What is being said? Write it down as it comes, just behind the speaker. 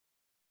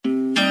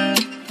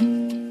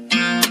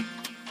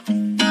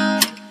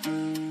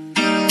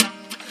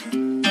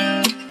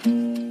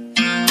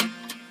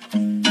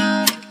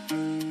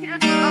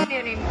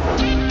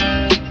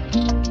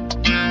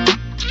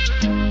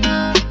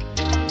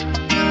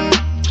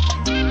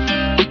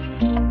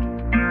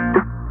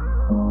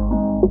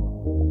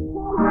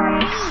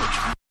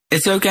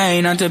It's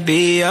okay not to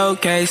be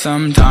okay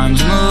sometimes.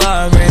 When the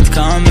love rains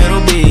come,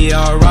 it'll be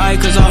alright.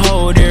 Cause I'll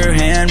hold your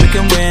hand, we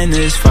can win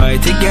this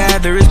fight.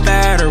 Together is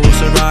better, we'll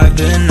survive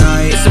the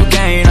night. It's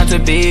okay not to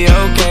be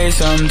okay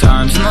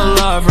sometimes. When the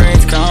love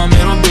rains come,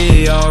 it'll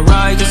be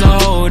alright. Cause I'll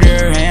hold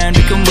your hand,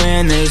 we can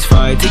win this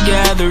fight.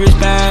 Together is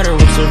better,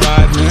 we'll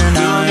survive the night.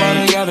 We work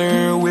well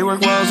together, we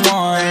work well as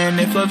one.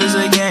 If love is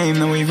a game,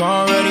 then we've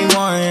already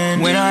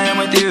won. When I am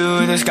with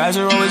you, the skies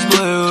are always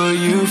blue.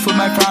 You flip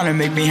my crown and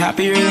make me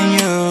happier than you.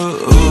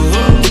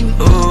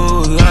 Ooh,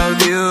 ooh,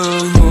 love you.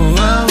 Ooh,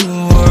 I'ma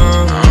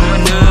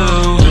do.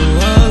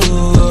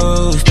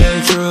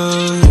 Stay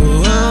true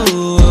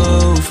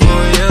for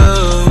you.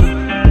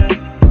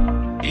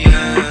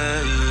 Yeah.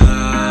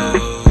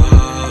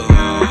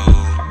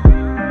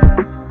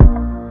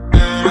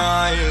 And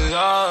I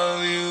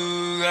love you,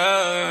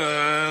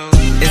 girl.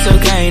 It's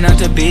okay not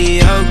to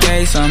be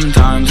okay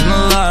sometimes. When the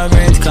love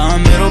rains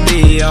come, it'll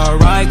be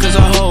alright. Cause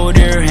I'll hold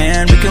your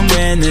hand, we can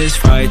win this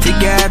fight.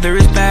 Together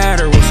is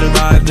better, we'll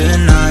survive the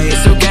night.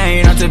 It's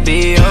okay not to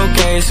be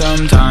okay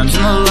sometimes.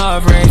 When the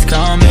love rains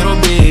come, it'll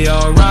be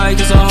alright.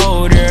 Cause I'll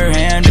hold your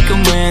hand, we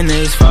can win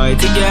this fight.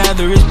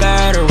 Together is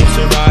better, we'll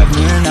survive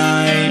the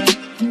night.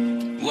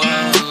 Whoa,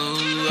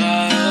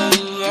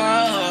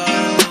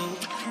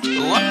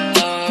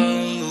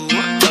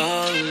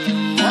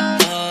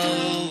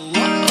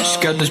 she's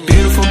got this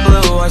beautiful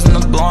blue eyes and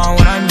the blonde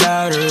when I'm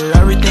better.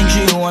 Everything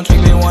she wants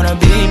makes me wanna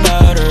be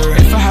better.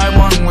 If I had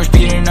one wish,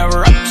 beating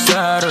never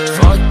upset her.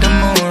 Fuck the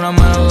moon, I'm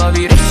gonna love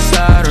you to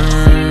Saturn.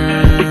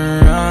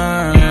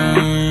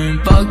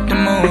 Fuck the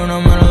moon,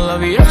 I'm gonna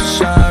love you to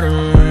Saturn.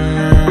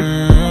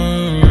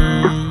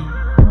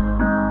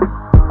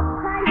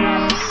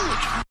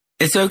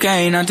 It's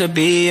okay not to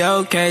be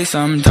okay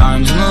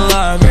sometimes. When the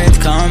love rains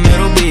come,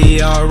 it'll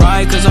be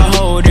alright. Cause I'll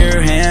hold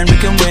your hand, we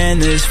can win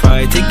this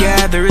fight.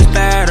 Together is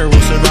better,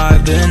 we'll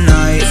survive the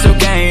night. It's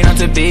okay not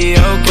to be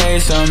okay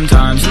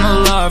sometimes. When the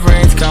love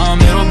rains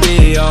come, it'll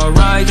be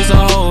alright. Cause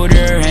I'll hold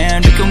your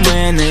hand, we can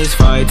win this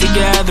fight.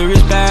 Together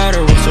is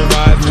better, we'll survive.